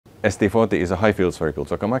ST40 is a high-field spherical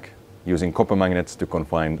tokamak using copper magnets to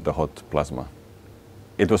confine the hot plasma.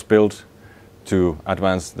 It was built to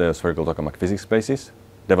advance the spherical tokamak physics basis,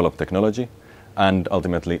 develop technology, and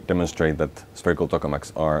ultimately demonstrate that spherical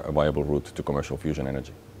tokamaks are a viable route to commercial fusion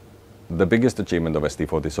energy. The biggest achievement of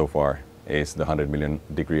ST40 so far is the 100 million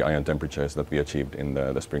degree ion temperatures that we achieved in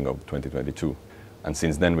the spring of 2022. And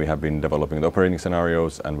since then we have been developing the operating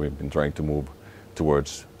scenarios, and we've been trying to move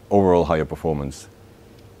towards overall higher performance.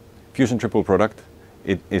 Fusion triple product,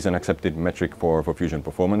 it is an accepted metric for fusion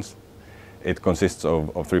performance. It consists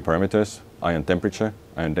of three parameters: ion temperature,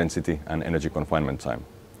 ion density, and energy confinement time.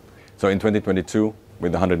 So in 2022,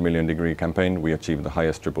 with the 100 million degree campaign, we achieved the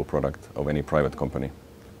highest triple product of any private company.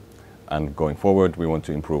 And going forward, we want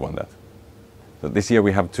to improve on that. So this year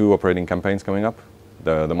we have two operating campaigns coming up.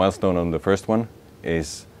 The milestone on the first one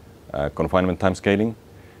is confinement time scaling,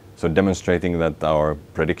 so demonstrating that our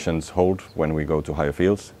predictions hold when we go to higher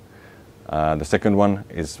fields. The second one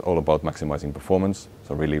is all about maximizing performance,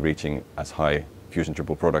 so really reaching as high fusion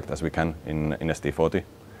triple product as we can in ST40.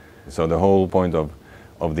 So the whole point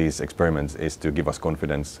of these experiments is to give us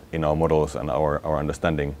confidence in our models and our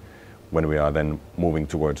understanding when we are then moving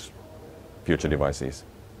towards future devices.